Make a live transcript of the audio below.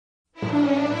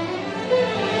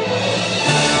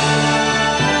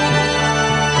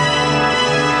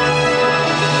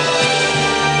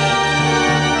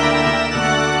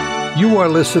are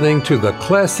listening to the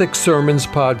Classic Sermons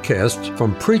podcast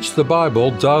from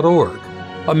PreachTheBible.org,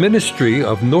 a ministry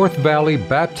of North Valley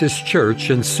Baptist Church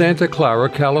in Santa Clara,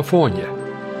 California.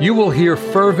 You will hear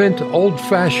fervent,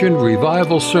 old-fashioned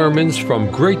revival sermons from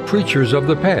great preachers of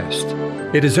the past.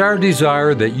 It is our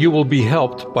desire that you will be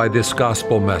helped by this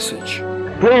gospel message.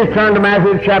 Please turn to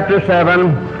Matthew chapter 7,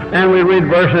 and we read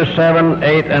verses 7,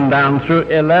 8, and down through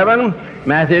 11.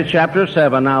 Matthew chapter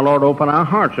 7. Now, Lord, open our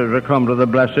hearts as we come to the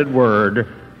blessed word.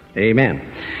 Amen.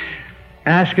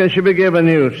 Ask and it shall be given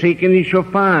you. Seek and ye shall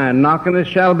find. Knock and it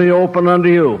shall be opened unto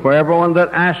you. For everyone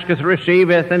that asketh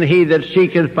receiveth, and he that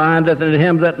seeketh findeth, and to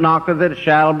him that knocketh it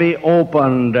shall be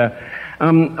opened.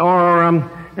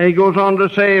 He goes on to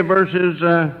say, verses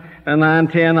 9,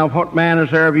 10, of what man is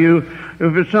there of you?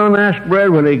 If his son ask bread,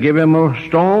 will he give him a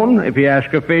stone? If he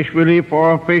ask a fish, will he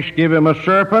for a fish give him a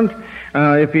serpent?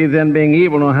 If ye then, being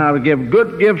evil, know how to give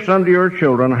good gifts unto your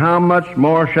children, how much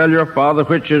more shall your Father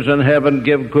which is in heaven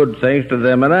give good things to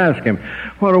them that ask him?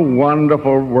 What a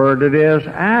wonderful word it is.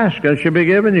 Ask, and it shall be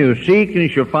given you. Seek, and ye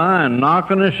shall find.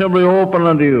 Knock, and it shall be opened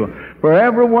unto you. For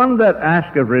everyone that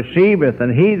asketh receiveth,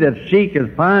 and he that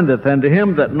seeketh findeth, and to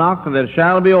him that knocketh it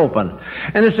shall be opened.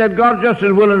 And it said God just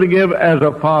as willing to give as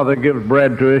a father gives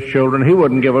bread to his children. He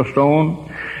wouldn't give a stone.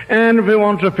 And if he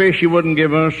wants a fish, he wouldn't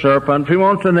give him a serpent. If he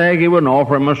wants an egg, he wouldn't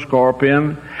offer him a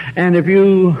scorpion. And if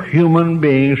you human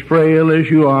beings, frail as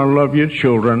you are, love your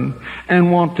children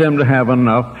and want them to have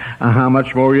enough, how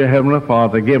much more your Heavenly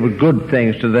Father give good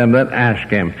things to them that ask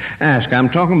him. Ask. I'm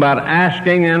talking about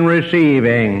asking and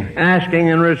receiving. Asking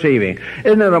and receiving.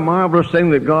 Isn't it a marvelous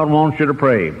thing that God wants you to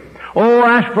pray? Oh,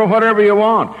 ask for whatever you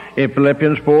want. In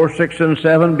Philippians 4, 6, and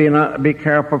 7, be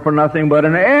careful for nothing, but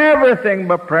in everything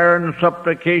by prayer and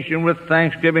supplication with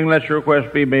thanksgiving, let your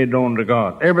requests be made known to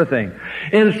God. Everything.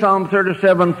 In Psalm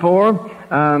 37, 4,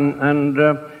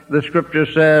 the scripture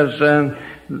says,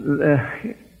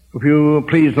 if you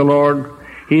please the Lord,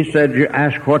 he said, you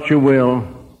ask what you will.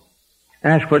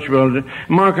 Ask what you will.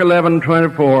 Mark 11,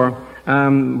 24.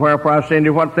 Wherefore I say unto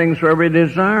you, what things soever you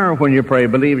desire when you pray,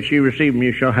 believe that ye receive them,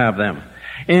 you shall have them.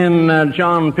 In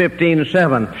John 15,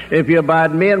 7, if you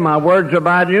abide in me and my words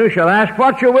abide in you, shall ask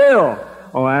what you will.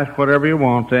 Oh, ask whatever you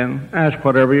want then. Ask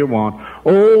whatever you want.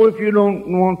 Oh, if you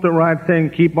don't want the right thing,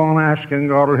 keep on asking.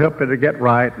 God will help you to get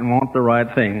right and want the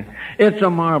right thing. It's a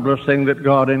marvelous thing that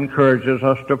God encourages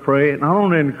us to pray. Not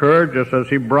only encourages us,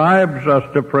 He bribes us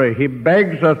to pray. He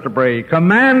begs us to pray. He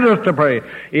commands us to pray.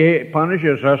 He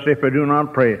punishes us if we do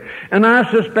not pray. And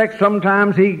I suspect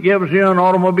sometimes He gives you an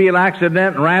automobile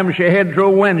accident and rams your head through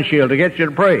a windshield to get you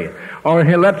to pray. Or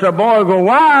He lets a boy go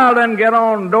wild and get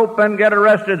on dope and get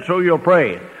arrested so you'll pray.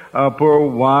 A poor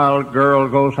wild girl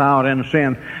goes out in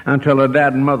sin until her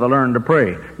dad and mother learn to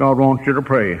pray. God wants you to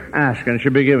pray. Ask and it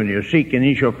shall be given you. Seek and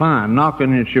ye shall find. Knock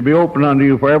and it shall be opened unto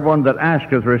you. For everyone that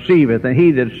asketh receiveth, and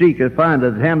he that seeketh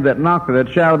findeth. Him that knocketh it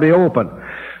shall be opened.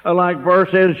 Like verse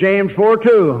is James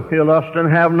 4:2. You lust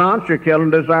and have not, you kill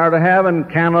and desire to have and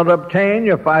cannot obtain.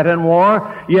 You fight in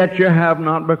war, yet you have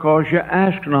not because you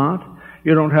ask not.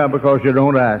 You don't have because you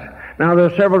don't ask. Now,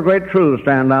 there's several great truths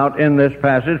stand out in this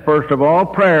passage. First of all,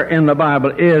 prayer in the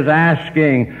Bible is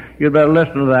asking. You'd better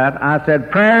listen to that. I said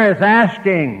prayer is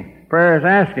asking. Prayer is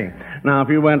asking. Now, if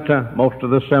you went to most of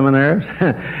the seminaries,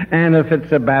 and if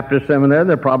it's a Baptist seminary,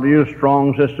 they probably use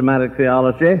strong systematic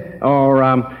theology,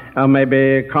 or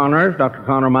maybe Connors, Dr.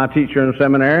 Connor, my teacher in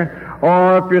seminary,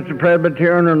 or if it's a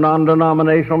Presbyterian or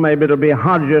non-denominational, maybe it'll be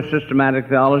Hodges systematic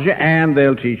theology, and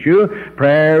they'll teach you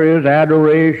prayer is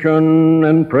adoration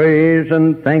and praise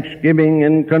and thanksgiving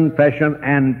and confession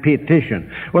and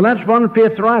petition. Well, that's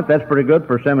 1/5 right. That's pretty good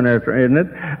for seminary, isn't it?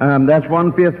 That's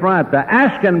 1/5 right. The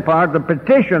asking part, the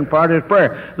petition part is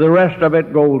prayer. The rest of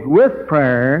it goes with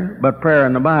prayer, but prayer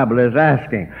in the Bible is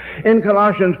asking. In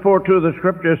Colossians 4:2, the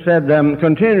scripture said,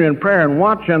 continue in prayer and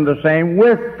watch unto the same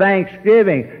with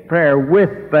thanksgiving. Prayer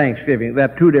with thanksgiving. They're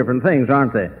two different things,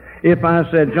 aren't they? If I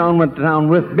said John went to town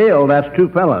with Bill, that's two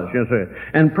fellows, you see.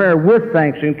 And prayer with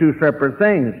thanksgiving, two separate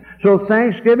things. So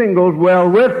thanksgiving goes well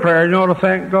with prayer. You ought to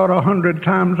thank God 100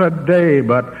 times a day,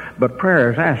 but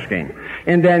prayer is asking.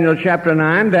 In Daniel chapter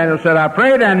 9, Daniel said, I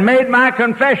prayed and made my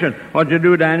confession. What'd you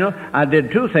do, Daniel? I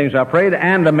did two things. I prayed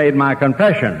and I made my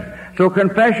confession. So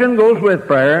confession goes with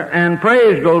prayer, and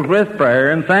praise goes with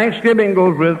prayer, and thanksgiving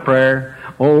goes with prayer.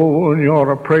 Oh, and you ought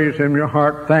to praise Him, your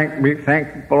heart, be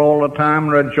thankful all the time,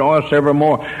 rejoice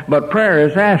evermore. But prayer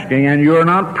is asking, and you're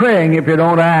not praying if you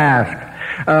don't ask.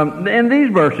 In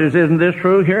these verses, isn't this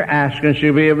true here? Ask and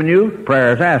shall be given you.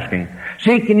 Prayer is asking.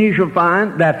 Seeking you shall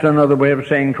find. That's another way of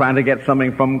saying trying to get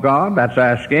something from God. That's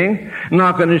asking.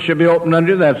 Knocking it shall be opened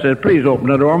unto you. That says, please open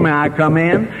the door. May I come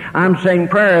in? I'm saying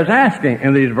prayer is asking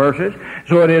in these verses.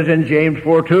 So it is in James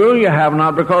 4:2. You have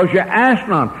not because you ask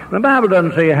not. The Bible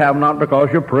doesn't say you have not because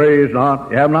you praise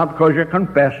not. You have not because you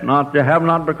confess not. You have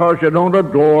not because you don't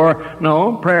adore.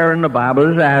 No, prayer in the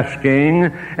Bible is asking.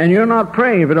 And you're not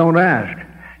praying if you don't ask.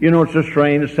 You know, it's a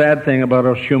strange, sad thing about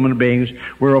us human beings.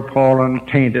 We're a fallen,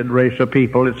 tainted race of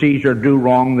people. It's easier to do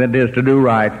wrong than it is to do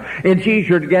right. It's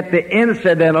easier to get the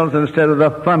incidentals instead of the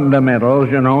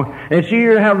fundamentals, you know. It's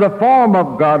easier to have the form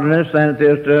of godliness than it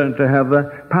is to have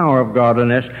the power of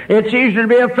godliness. It's easier to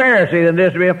be a Pharisee than it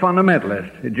is to be a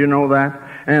fundamentalist. Did you know that?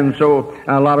 And so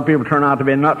a lot of people turn out to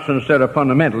be nuts instead of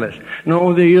fundamentalists.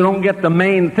 No, you don't get the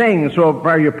main thing. So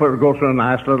prayer you go through a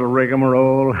nice little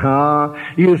rigmarole.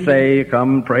 You say,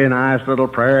 come pray nice little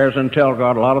prayers and tell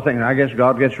God a lot of things. I guess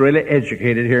God gets really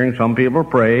educated hearing some people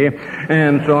pray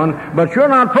and so on. But you're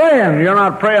not praying. You're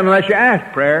not praying unless you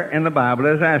ask. Prayer in the Bible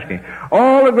is asking.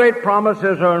 All the great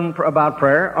promises about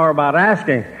prayer are about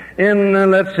asking.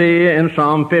 Let's see, in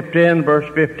Psalm 15, verse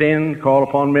 15, call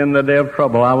upon me in the day of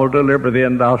trouble. I will deliver thee,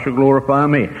 and thou shalt glorify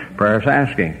me. Prayer is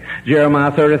asking.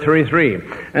 Jeremiah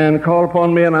 33:3, and call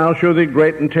upon me, and I'll show thee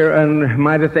great and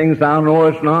mighty things thou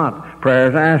knowest not. Prayer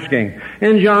is asking.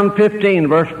 In John 15,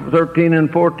 verse 13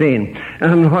 and 14,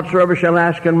 and whatsoever shall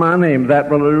ask in my name, that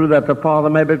will I do, that the Father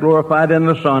may be glorified in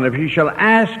the Son. If you shall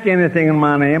ask anything in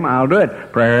my name, I'll do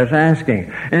it. Prayer is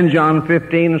asking. In John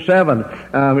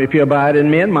 15:7, if you abide in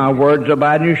me and my words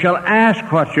abide in you, shall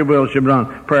ask what you will shall be done.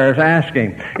 Prayer is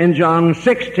asking. In John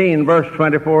 16, verse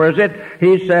 24, is it?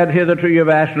 He said, hitherto you have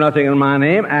asked nothing in my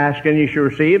name. Ask and you shall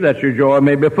receive, that your joy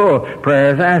may be full.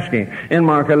 Prayer is asking. In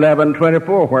Mark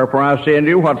 11:24, wherefore I say unto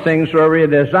you, what things soever you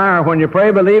desire, when you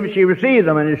pray, believe that you receive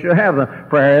them, and you shall have them.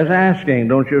 Prayer is asking,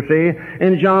 don't you see?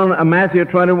 In Matthew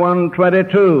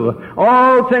 21:22,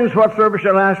 all things whatsoever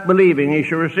shall ask, believing, ye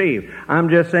shall receive. I'm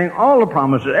just saying all the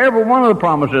promises, every one of the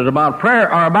promises about prayer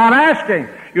are about asking.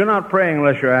 You're not praying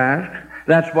unless you ask.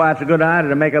 That's why it's a good idea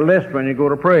to make a list when you go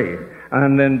to pray.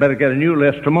 And then better get a new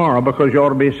list tomorrow, because you ought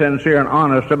to be sincere and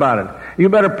honest about it. You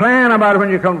better plan about it when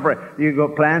you come to pray. You go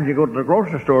to the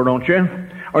grocery store, don't you?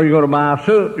 Or you go to buy a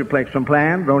suit, you make some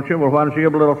plans, don't you? Well, why don't you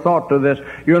give a little thought to this?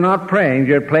 You're not praying,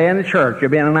 you're playing in church. You're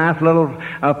being a nice little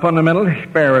fundamental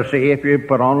Pharisee if you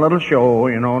put on a little show,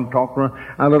 you know, and talk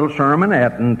a little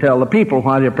sermonette and tell the people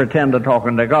while you pretend to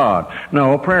talking to God.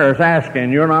 No, prayer is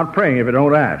asking. You're not praying if you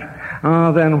don't ask.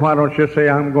 Then why don't you say,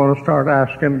 I'm going to start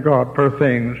asking God for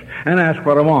things and ask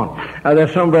what I want.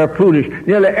 There's some very foolish.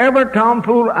 Nearly every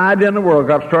tomfool idea in the world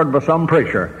got started by some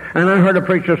preacher. And I heard a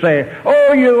preacher say,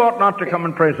 oh, you ought not to come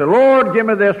and pray. Say, Lord, give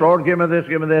me this, Lord, give me this,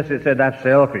 give me this. He said, that's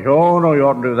selfish. Oh, no, you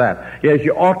ought to do that. Yes,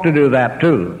 you ought to do that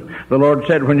too. The Lord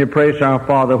said, when you pray to our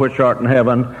Father which art in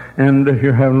heaven, and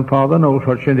your heavenly Father knows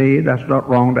what you need. That's not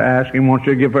wrong to ask Him. Wants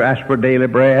you to ask for daily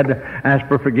bread, ask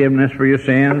for forgiveness for your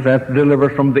sins, ask to deliver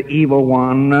us from the evil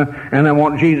one, and I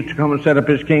want Jesus to come and set up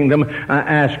His kingdom.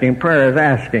 Asking. Prayer is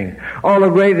asking. All the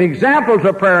great examples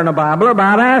of prayer in the Bible are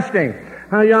about asking.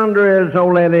 Yonder is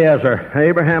old Eliezer.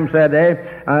 Abraham said,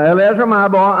 Eliezer, my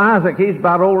boy Isaac, he's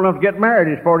about old enough to get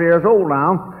married. He's 40 years old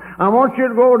now. I want you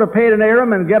to go over to Padan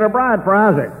Aram and get a bride for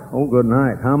Isaac. Oh, good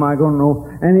night. How am I going to know?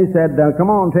 And he said, come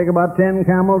on, take about 10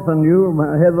 camels and you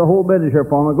head the whole business here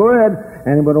for me. Go ahead.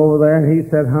 And he went over there and he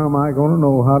said, how am I going to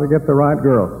know how to get the right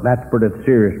girl? That's pretty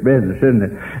serious business, isn't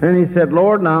it? And he said,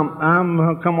 Lord, now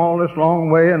I'm come all this long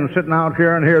way and sitting out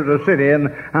here and here's the city, and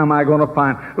how am I going to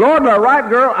find? Lord, the right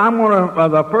girl, I'm going to,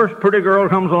 the first pretty girl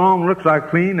comes along, looks like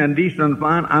clean and decent and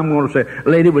fine, I'm going to say,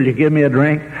 lady, will you give me a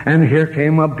drink? And here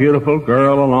came a beautiful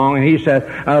girl along, and he said,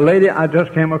 lady, I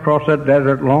just came across that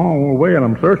desert long way and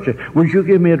I'm thirsty. Would you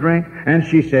give me a drink? And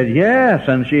she said, yes.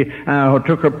 And she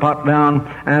took her pot down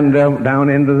and down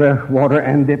into the water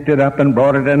and dipped it up and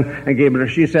brought it in and gave it to her.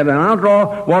 She said, and I'll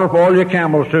draw water for all your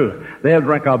camels too. They'll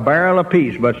drink a barrel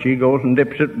apiece, but she goes and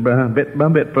dips it bit by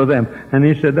bit for them. And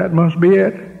he said, that must be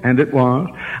it. And it was.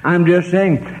 I'm just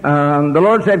saying, the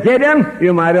Lord said, Gideon,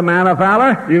 you mighty man of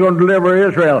valor, you're going to deliver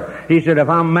Israel. He said, if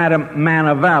I'm a man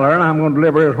of valor and I'm going to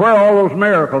deliver Israel, where are all those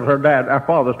miracles our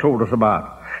fathers told us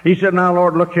about? He said, now,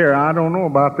 Lord, look here, I don't know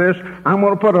about this. I'm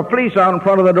going to put a fleece out in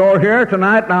front of the door here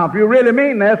tonight. Now, if you really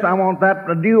mean this, I want that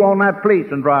dew on that fleece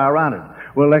and dry around it.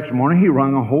 Well, next morning, he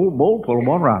wrung a whole bowl full of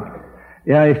water out of it.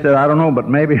 Yeah, he said, I don't know, but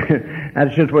maybe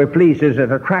that's just the way fleece is.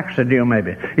 It attracts the dew,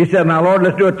 maybe. He said, now, Lord,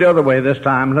 let's do it the other way this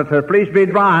time. Let the fleece be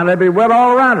dry and let it be wet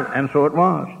all around it. And so it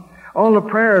was. All the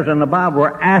prayers in the Bible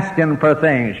were asking for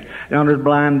things. Yonder's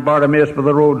blind Bartimaeus by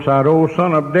the roadside. Oh,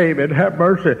 son of David, have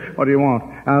mercy. What do you want?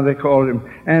 they called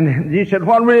him. And he said,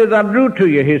 what will I do to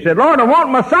you? He said, Lord, I want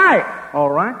my sight. All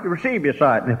right, you receive your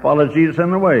sight. And he followed Jesus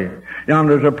in the way.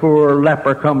 Yonder's a poor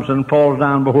leper comes and falls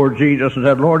down before Jesus and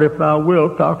said, Lord, if thou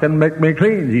wilt, thou can make me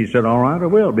clean. He said, all right, I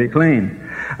will be clean.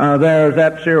 There's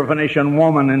that Syrophoenician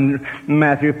woman in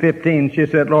Matthew 15. She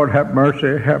said, Lord, have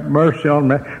mercy on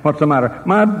me. What's the matter?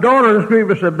 My daughter is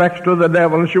grievously vexed with the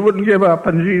devil, and she wouldn't give up,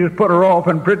 and Jesus put her off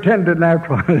and pretended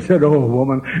after. He said, oh,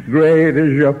 woman, great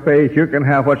is your faith. You can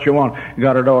have what you want. You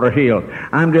got her daughter healed.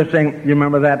 I'm just saying, you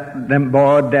remember that them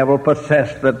boy devil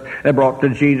possessed that they brought to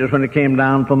Jesus when he came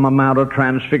down from the Mount of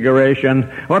Transfiguration?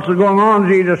 What's going on?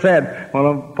 Jesus said.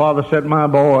 Well, the father said, my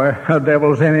boy, the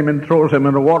devil's in him and throws him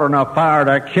in the water, and I fire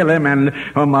to kill him, and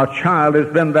my child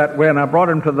has been that way, and I brought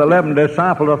him to the 11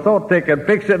 disciples. I thought they could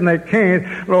fix it, and they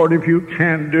can't. Lord, if you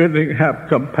can do anything, have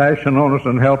compassion on us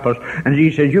and help us. And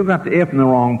Jesus says, you got the if in the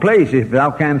wrong place. If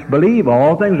thou canst believe,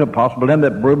 all things are possible. Them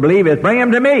that believe is bring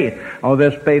him to me. Oh,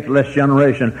 this faithless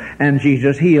generation. And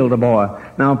Jesus healed the boy.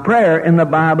 Now, prayer in the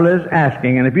Bible is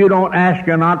asking, and if you don't ask,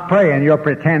 you're not praying, you're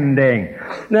pretending.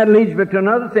 That leads me to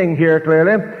another thing here,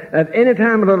 clearly, that any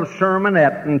time a little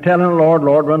sermonette and telling the Lord,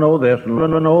 Lord, we know this, and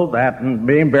we know that, and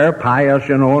being very pious,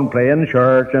 and playing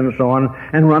church, and so on,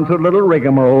 and run through a little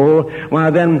rigmarole,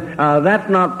 well, then that's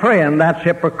not praying, that's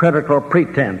hypocritical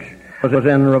pretense. I was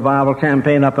in a revival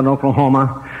campaign up in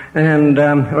Oklahoma, and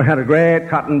we had a great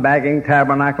cotton bagging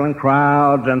tabernacle and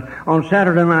crowds, and on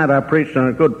Saturday night I preached, and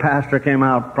a good pastor came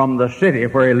out from the city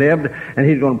where he lived, and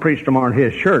he's going to preach tomorrow in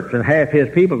his church, and half his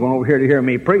people going over here to hear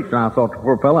me preach, and I thought, the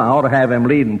poor fellow, I ought to have him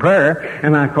lead in prayer,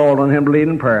 and I called on him to lead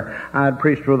in prayer. I'd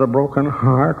preached with a broken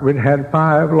heart. We'd had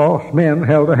 5 lost men,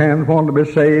 held a hand, wanted to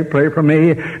be saved, pray for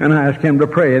me, and I asked him to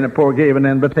pray, and the poor gave an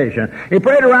invitation. He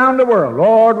prayed around the world.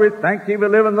 Lord, we thank thee, we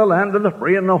live in the land of the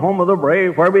free and the home of the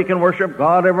brave, where we can worship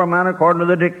God, every man according to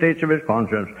the dictates of his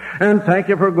conscience. And thank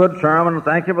you for a good sermon, and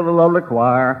thank you for the lovely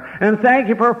choir, and thank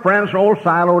you for friends, old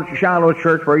Shiloh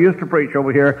church where I used to preach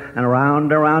over here, and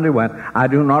around he went. I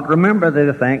do not remember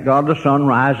that, thank God, the sun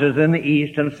rises in the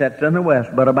east and sets in the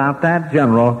west, but about that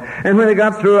general. And when he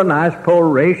got through a nice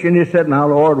peroration, he said, now,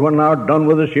 Lord, when thou art done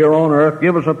with us here on earth,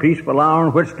 give us a peaceful hour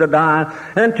in which to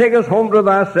die, and take us home to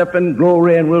thyself in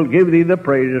glory, and we'll give thee the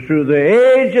praises through the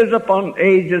ages upon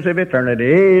ages of eternity.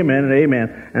 Amen and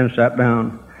amen. And sat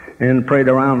down and prayed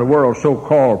around the world,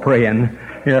 so-called praying.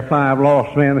 Here 5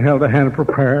 lost men held a hand for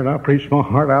prayer, and I preached my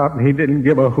heart out, and he didn't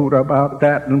give a hoot about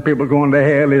that, and people going to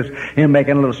hell is him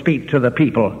making a little speech to the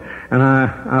people. And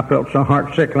I felt so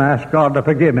heart sick, and I asked God to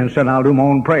forgive me and said, I'll do my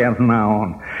own praying from now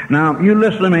on. Now, you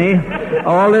listen to me.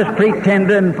 All this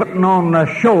pretending and putting on a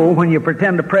show when you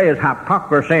pretend to pray is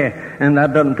hypocrisy, and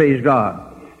that doesn't please God.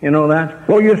 You know that?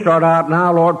 Well, you start out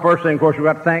now, Lord, first thing, of course, you've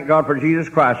got to thank God for Jesus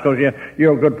Christ, because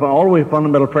you're a good, always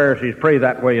fundamental Pharisees pray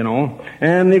that way, you know.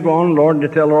 And you go on, Lord, and you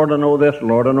tell Lord, I know this,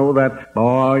 Lord, I know that.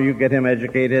 Boy, you get him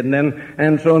educated,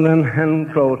 and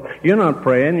close. You're not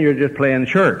praying, you're just playing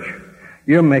church.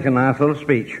 You're making a nice little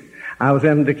speech. I was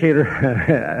in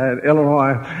Decatur,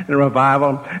 Illinois, in a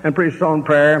revival, and preached on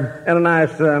prayer, and a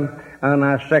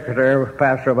nice secretary of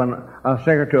pastor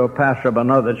of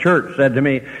another church said to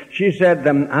me, she said,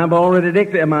 I've already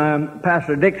dictated, my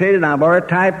pastor dictated, I've already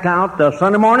typed out the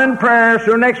Sunday morning prayers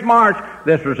through next March.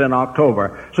 This was in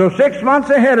October. So 6 months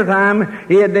ahead of time,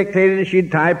 he had dictated, and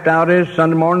she'd typed out his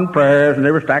Sunday morning prayers, and they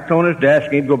were stacked on his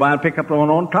desk. He'd go by and pick up the one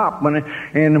on top,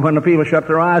 and when the people shut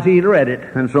their eyes, he'd read it,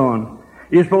 and so on.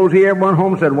 You suppose he ever went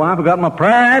home and said, well, I got my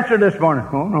prayer answered this morning.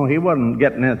 Oh, no, he wasn't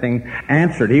getting anything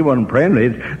answered. He wasn't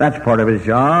praying. That's part of his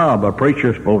job. A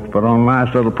preacher's supposed to put on a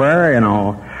nice little prayer, you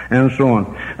know, and so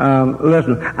on.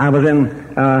 Listen, I was in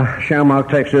Shamrock,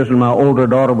 Texas, and my older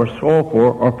daughter was 4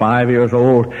 or 5 years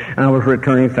old, and I was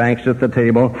returning thanks at the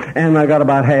table, and I got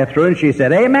about half through, and she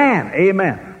said, amen,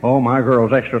 amen. Oh, my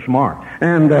girl's extra smart.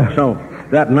 And so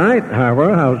that night,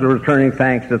 however, I was returning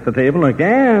thanks at the table, and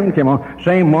again came on,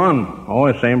 same one,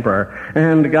 always same prayer,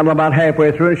 and got about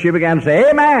halfway through, and she began to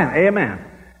say, amen, amen.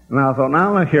 And I thought,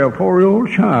 now I hear a 4-year-old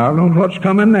child knows what's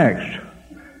coming next.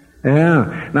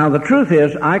 Yeah. Now the truth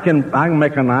is, I can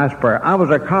make a nice prayer. I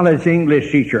was a college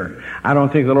English teacher. I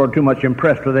don't think the Lord too much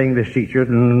impressed with English teachers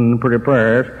and pretty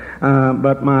prayers,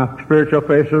 but my spiritual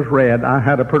face was red. I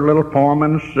had a pretty little form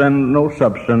and no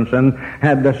substance, and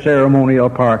had the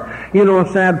ceremonial part. You know,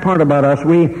 a sad part about us,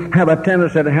 we have a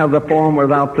tendency to have the form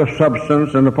without the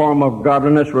substance, and the form of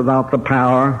godliness without the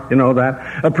power. You know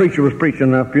that? A preacher was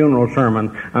preaching a funeral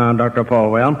sermon, Dr.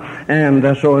 Falwell,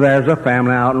 and so there's a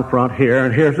family out in front here,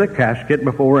 and here's the casket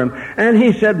before him, and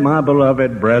he said, my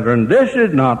beloved brethren, this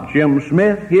is not Jim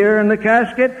Smith here in the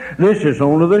casket, this is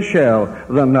only the shell,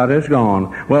 the nut is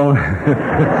gone. Well,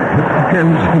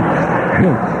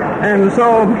 And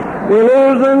so we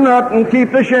lose the nut and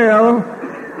keep the shell.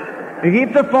 You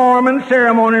keep the form and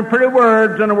ceremony and pretty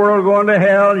words, and the world going to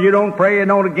hell. You don't pray, you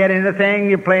don't get anything,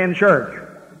 you play in church.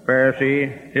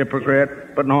 Pharisee,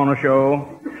 hypocrite, putting on a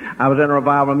show. I was in a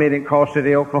revival meeting in Coast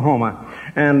City, Oklahoma,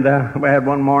 and we had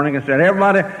one morning and said,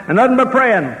 everybody, and nothing but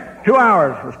praying. 2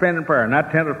 hours for spending prayer, and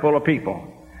that tent was full of people.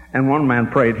 And one man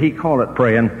prayed. He called it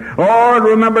praying. Lord,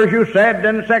 remember as you said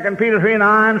in 2 Peter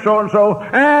 3:9, so and so,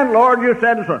 and Lord, you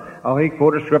said and so. Oh, he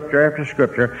quoted scripture after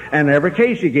scripture, and in every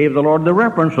case he gave the Lord the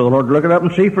reference, so the Lord look it up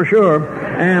and see for sure.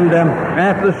 And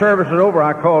after the service was over,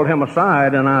 I called him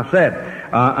aside and I said,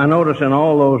 I noticed in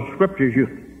all those scriptures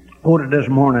you quoted this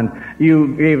morning,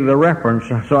 you gave the reference,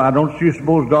 so I don't you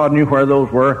suppose God knew where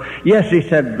those were? Yes, he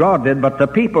said God did, but the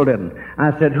people didn't.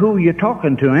 I said, who are you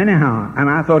talking to anyhow? And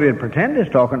I thought he'd pretend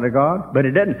he's talking to God, but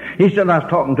he didn't. He said, I was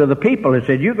talking to the people. He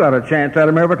said, you got a chance at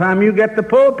him every time you get the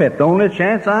pulpit. The only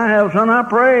chance I have, son, I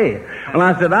pray. And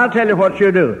I said, I'll tell you what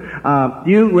you do.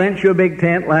 You rent your big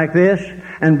tent like this,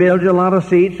 and build you a lot of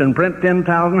seats and print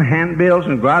 10,000 handbills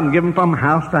and go out and give them from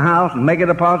house to house and make a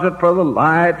deposit for the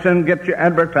lights and get your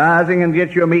advertising and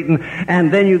get you a meeting,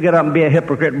 and then you get up and be a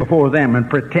hypocrite before them and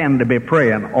pretend to be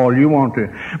praying all you want to.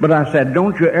 But I said,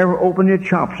 don't you ever open your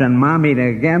chops in my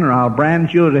meeting again, or I'll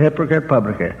brand you as a hypocrite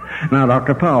publicly. Now,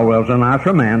 Dr. Falwell's a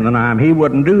nicer man than I am. He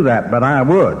wouldn't do that, but I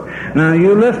would. Now,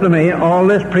 you listen to me, all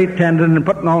this pretending and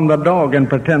putting on the dog and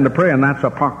pretend to pray, and that's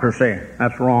hypocrisy.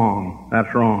 That's wrong.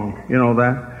 That's wrong. You know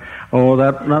that? Oh,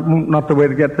 that's not the way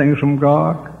to get things from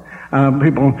God.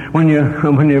 People, when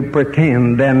you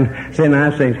pretend and say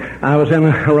nice things. I was in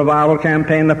a revival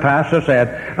campaign. The pastor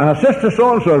said, Sister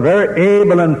so-and-so is very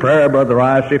able in prayer, Brother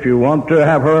Rice, if you want to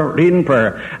have her lead in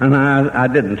prayer. And I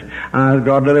didn't.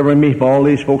 God deliver me from all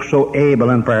these folks so able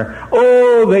in prayer.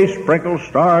 Oh, they sprinkle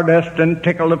stardust and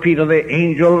tickle the feet of the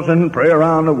angels and pray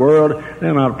around the world.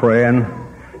 They're not praying.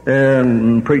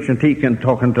 They're preaching, teaching,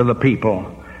 talking to the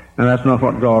people. And that's not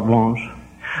what God wants.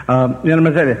 Let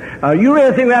me tell you, you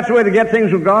really think that's the way to get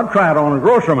things with God? Try it on a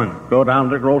grocerman. Go down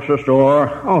to the grocery store.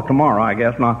 Oh, tomorrow, I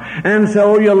guess not. And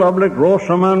so you lovely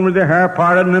grocerman with your hair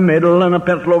parted in the middle and a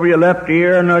pencil over your left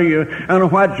ear and a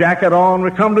white jacket on.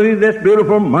 We come to you this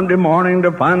beautiful Monday morning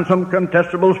to find some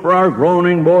contestables for our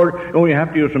groaning board. Oh, you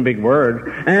have to use some big words.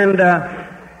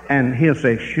 And he'll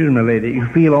say, excuse me, lady, you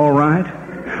feel all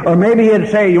right? Or maybe he'd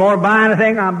say, you want to buy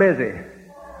anything? I'm busy.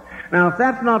 Now, if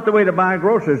that's not the way to buy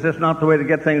groceries, that's not the way to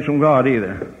get things from God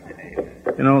either.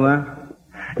 You know that?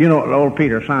 You know, old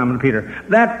Peter, Simon Peter,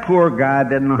 that poor guy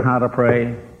didn't know how to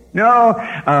pray. No,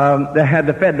 they had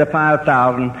to feed the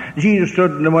 5,000. Jesus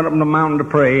stood and went up on the mountain to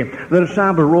pray. The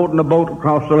disciples rowed in a boat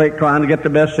across the lake trying to get to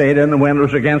Bethsaida, and the wind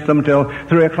was against them till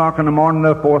 3 o'clock in the morning,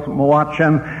 the fourth watch,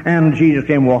 and Jesus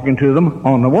came walking to them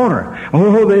on the water.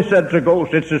 Oh, they said it's a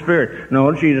ghost, it's a spirit.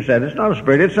 No, Jesus said, it's not a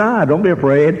spirit, it's I, don't be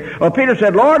afraid. Well, Peter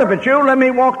said, Lord, if it's you, let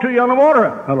me walk to you on the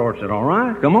water. The Lord said, all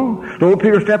right, come on. So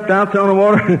Peter stepped out on the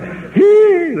water.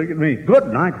 Hey, look at me. Good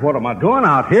night, what am I doing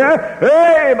out here?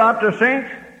 Hey, about to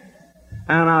sink.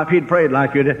 And if he'd prayed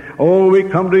like you did, oh, we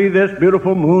come to you this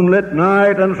beautiful moonlit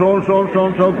night, and so and so and so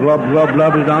and so, glub, glub,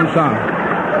 glub, is unsung.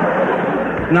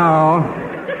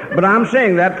 No, but I'm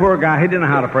saying that poor guy, he didn't know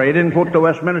how to pray. He didn't quote the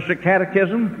Westminster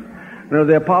Catechism,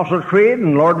 the Apostles' Creed,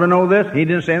 and Lord, we know this. He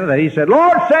didn't say anything. He said,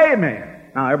 Lord, save me.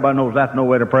 Now, everybody knows that's no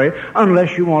way to pray,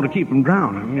 unless you want to keep them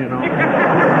drowning, you know.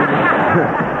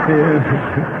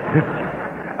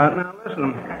 Now,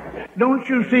 listen. Don't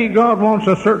you see God wants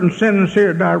a certain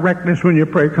sincere directness when you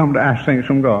pray? Come to ask things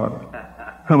from God.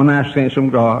 Come and ask things from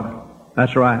God.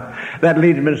 That's right. That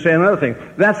leads me to say another thing.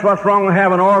 That's what's wrong with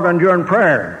having an organ during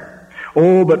prayer.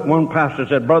 Oh, but one pastor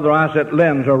said, Brother, I said,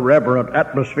 lends a reverent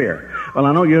atmosphere. Well,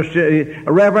 I know you're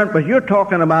reverent, but you're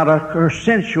talking about a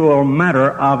sensual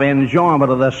matter of enjoyment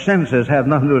of the senses, has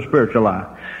nothing to do with spiritual life.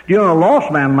 You know, a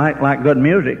lost man might like good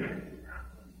music.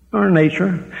 Or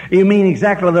nature. You mean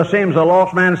exactly the same as a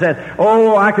lost man said,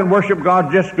 oh, I can worship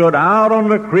God just good out on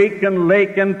the creek and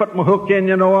lake and put my hook in,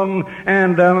 you know,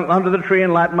 and under the tree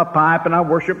and light my pipe, and I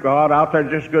worship God out there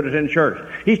just as good as in church.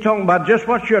 He's talking about just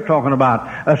what you're talking about.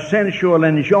 A sensual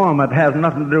enjoyment has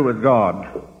nothing to do with God.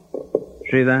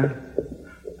 See that?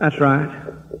 That's right.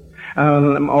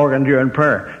 Organ during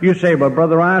prayer. You say, well,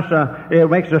 Brother Rice, it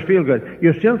makes us feel good.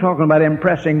 You're still talking about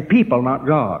impressing people, not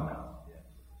God.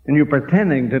 And you're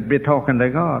pretending to be talking to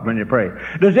God when you pray.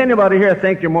 Does anybody here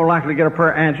think you're more likely to get a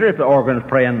prayer answered if the organ's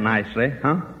praying nicely?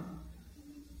 Huh?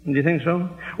 Do you think so?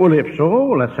 Well, if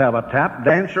so, let's have a tap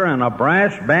dancer and a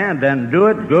brass band and do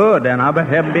it good, and I bet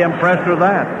heaven be impressed with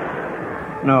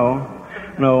that. No.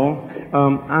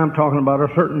 I'm talking about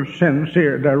a certain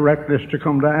sincere directness to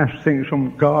come to ask things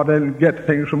from God and get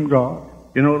things from God.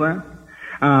 You know that?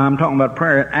 I'm talking about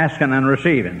prayer, asking and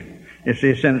receiving. It's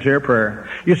the sincere prayer.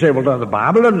 You say, well, the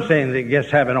Bible doesn't say anything against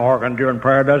having an organ during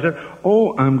prayer, does it?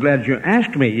 Oh, I'm glad you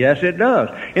asked me. Yes, it does.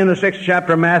 In the 6th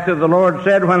chapter of Matthew, the Lord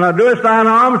said, when thou doest thine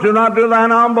alms, do not do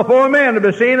thine alms before men, to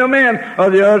be seen of men, or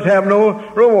the others have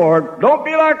no reward. Don't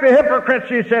be like the hypocrites,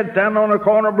 he said, stand on the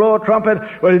corner, blow a trumpet,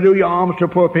 while you do your alms to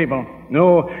poor people.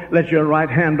 No, let your right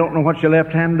hand don't know what your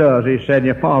left hand does. He said,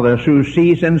 your Father who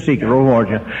sees in secret reward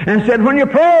you. And said, when you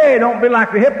pray, don't be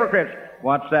like the hypocrites.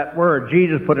 Watch that word.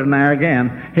 Jesus put it in there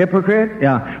again. Hypocrite?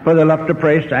 Yeah. For they love to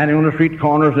pray standing on the street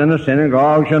corners in the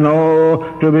synagogues,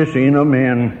 to be seen of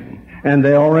men. And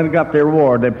they already got their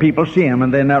reward. The people see them,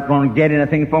 and they're not going to get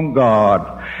anything from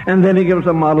God. And then he gives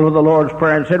a model of the Lord's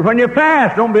Prayer and said, when you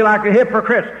fast, don't be like the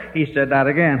hypocrites. He said that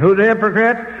again. Who's a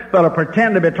hypocrite? Well,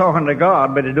 pretend to be talking to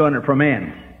God, but he's doing it for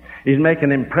men. He's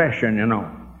making an impression,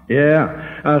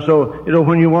 Yeah. So,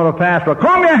 when you want to fast, well,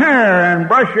 comb your hair and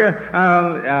brush your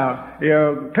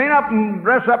clean up and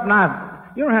dress up nice.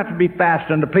 You don't have to be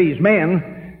fasting to please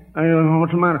men.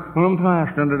 What's the matter? I'm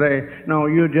fasting today. No,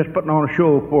 you're just putting on a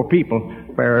show for people,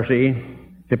 Pharisee.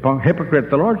 Hypocrite.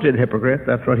 The Lord said hypocrite.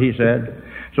 That's what he said.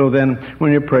 So then,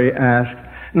 when you pray, ask.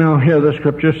 Now, here the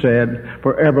Scripture said,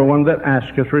 for everyone that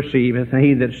asketh receiveth, and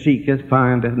he that seeketh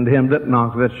findeth, and him that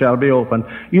knocketh shall be opened.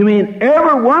 You mean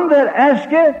everyone that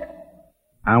asketh?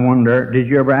 I wonder, did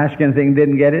you ever ask anything and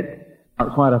didn't get it?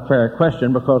 Not quite a fair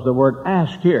question, because the word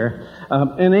ask here,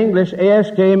 in English,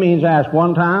 ask means ask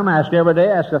one time, ask every day,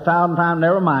 ask 1,000 times,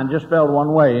 never mind, just spelled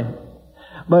one way.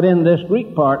 But in this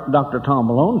Greek part, Dr. Tom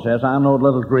Malone says, I know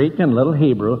little Greek and little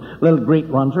Hebrew. Little Greek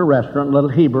runs a restaurant,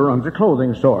 little Hebrew runs a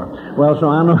clothing store. Well, so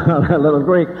I know little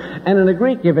Greek. And in the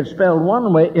Greek, if it's spelled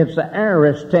one way, it's the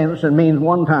aorist tense and means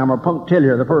one time, or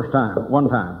punctiliar the first time, one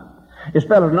time. It's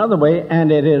spelled another way,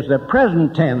 and it is the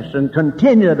present tense and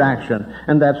continued action,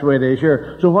 and that's the way it is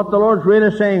here. So what the Lord's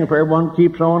really saying, if everyone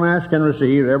keeps on asking,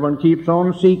 receive, everyone keeps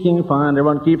on seeking, find,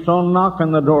 everyone keeps on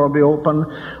knocking, the door will be open.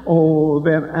 Oh,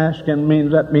 then asking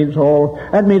that means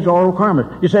all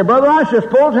requirements. You say, brother, I should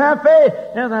suppose to have faith.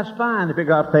 Yeah, that's fine if you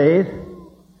got faith.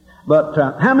 But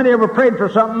how many ever prayed for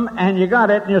something and you got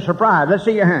it and you're surprised? Let's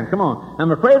see your hand. Come on. Have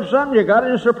you prayed for something, you got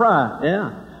it and you're surprised?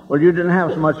 Yeah. Well, you didn't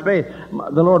have so much faith.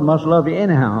 The Lord must love you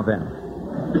anyhow then.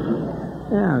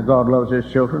 Yeah, God loves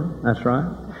His children. That's right.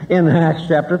 In Acts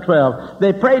chapter 12,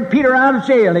 they prayed Peter out of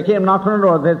jail. They came knocking on the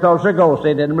door. They thought it was a ghost.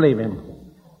 They didn't believe him.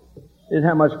 They didn't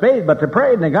have much faith, but they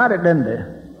prayed and they got it, didn't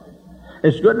they?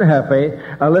 It's good to have faith.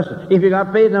 Listen, if you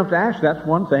got faith enough to ask, that's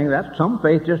one thing. That's some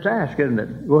faith just to ask, isn't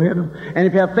it? Go ahead. And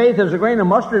if you have faith as a grain of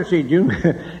mustard seed,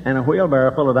 and a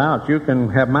wheelbarrow full of doubt, you can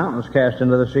have mountains cast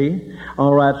into the sea.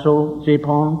 All right, so keep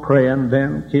on praying,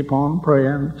 then keep on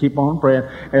praying, keep on praying.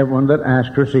 Everyone that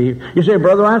asks, receive. You say,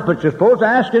 Brother Rice, but you're supposed to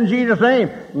ask in Jesus' name.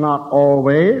 Not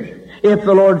always. If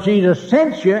the Lord Jesus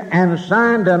sent you and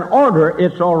signed an order,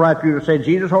 it's all right for you to say,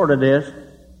 Jesus ordered this.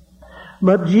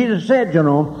 But Jesus said,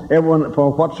 everyone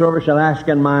for whatsoever shall ask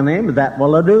in my name, that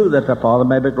will I do, that the Father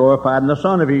may be glorified in the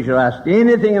Son. If you shall ask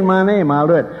anything in my name, I'll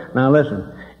do it. Now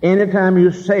listen, anytime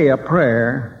you say a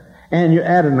prayer, and you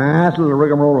add a nice little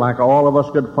rigmarole like all of us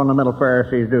good fundamental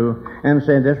Pharisees do, and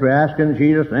say this, we ask in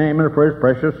Jesus' name and for His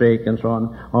precious sake, and so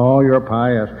on, oh, you're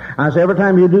pious. I say every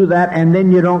time you do that, and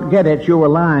then you don't get it, you were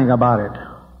lying about it.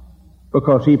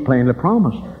 Because He plainly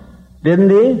promised.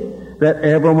 Didn't He? That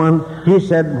everyone, He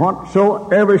said,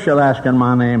 whatsoever shall ask in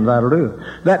my name, that'll do.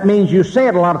 That means you say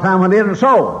it a lot of time when it isn't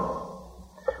so.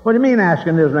 What do you mean ask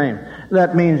in His name?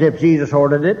 That means if Jesus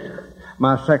ordered it,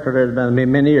 my secretary's been with me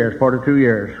many years, 42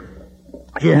 years.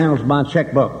 She handles my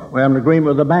checkbook. We have an agreement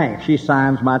with the bank. She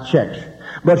signs my checks.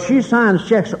 But she signs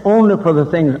checks only for the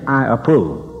things I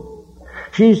approve.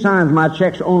 She signs my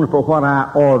checks only for what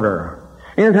I order.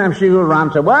 Anytime she goes around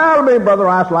and says, well, it'll be Brother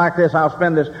Rice like this, I'll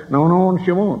spend this. No,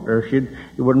 she won't. Or you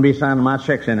wouldn't be signing my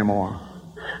checks anymore.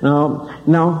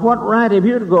 Now, what right have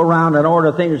you to go around and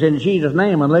order things in Jesus'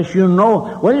 name unless you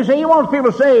know? Well, you say He wants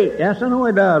people to say, yes, I know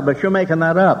He does, but you're making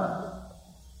that up.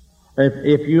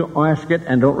 If you ask it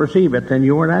and don't receive it, then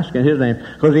you weren't asking His name.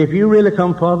 Because if you really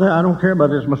come, Father, I don't care about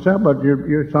this myself, but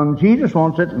your Son Jesus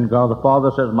wants it, and God the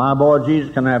Father says, my boy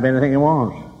Jesus can have anything he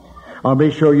wants. I'll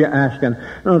be sure you're asking.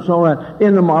 No, it's all right.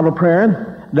 In the model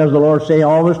prayer, does the Lord say,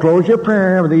 always close your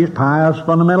prayer with these pious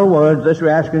fundamental words, this we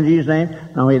ask in Jesus' name?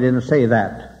 No, He didn't say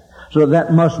that. So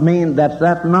that must mean that's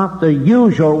not the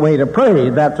usual way to pray.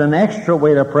 That's an extra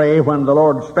way to pray when the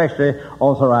Lord especially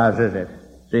authorizes it.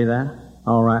 See that?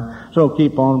 All right. So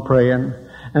keep on praying.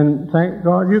 And thank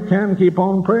God you can keep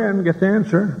on praying and get the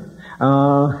answer.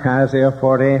 Isaiah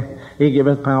 40, He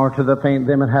giveth power to the faint,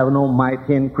 them that have no might,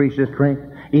 He increases strength.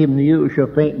 Even the youth shall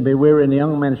faint and be weary, and the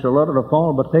young men shall utter to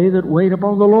fall. But they that wait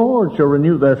upon the Lord shall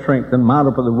renew their strength, and mount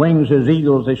up with the wings as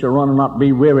eagles. They shall run and not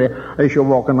be weary. They shall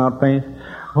walk and not faint.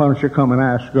 Why don't you come and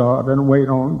ask God and wait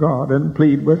on God and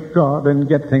plead with God and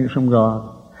get things from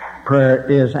God? Prayer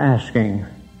is asking,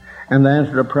 and the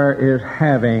answer to prayer is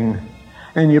having.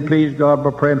 And you please God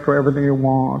by praying for everything you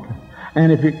want.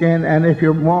 And if you can, and if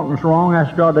your wanting's wrong,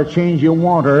 ask God to change your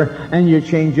wanter, and you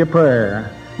change your prayer.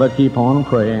 But keep on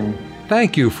praying.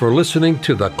 Thank you for listening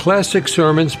to the Classic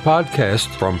Sermons podcast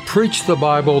from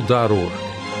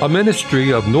PreachTheBible.org, a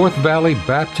ministry of North Valley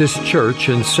Baptist Church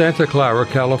in Santa Clara,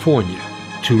 California.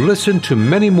 To listen to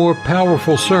many more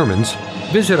powerful sermons,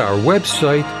 visit our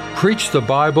website,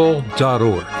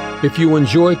 PreachTheBible.org. If you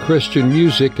enjoy Christian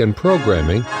music and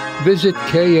programming, visit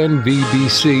knvbc.com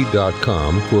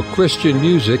for Christian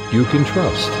music you can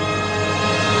trust.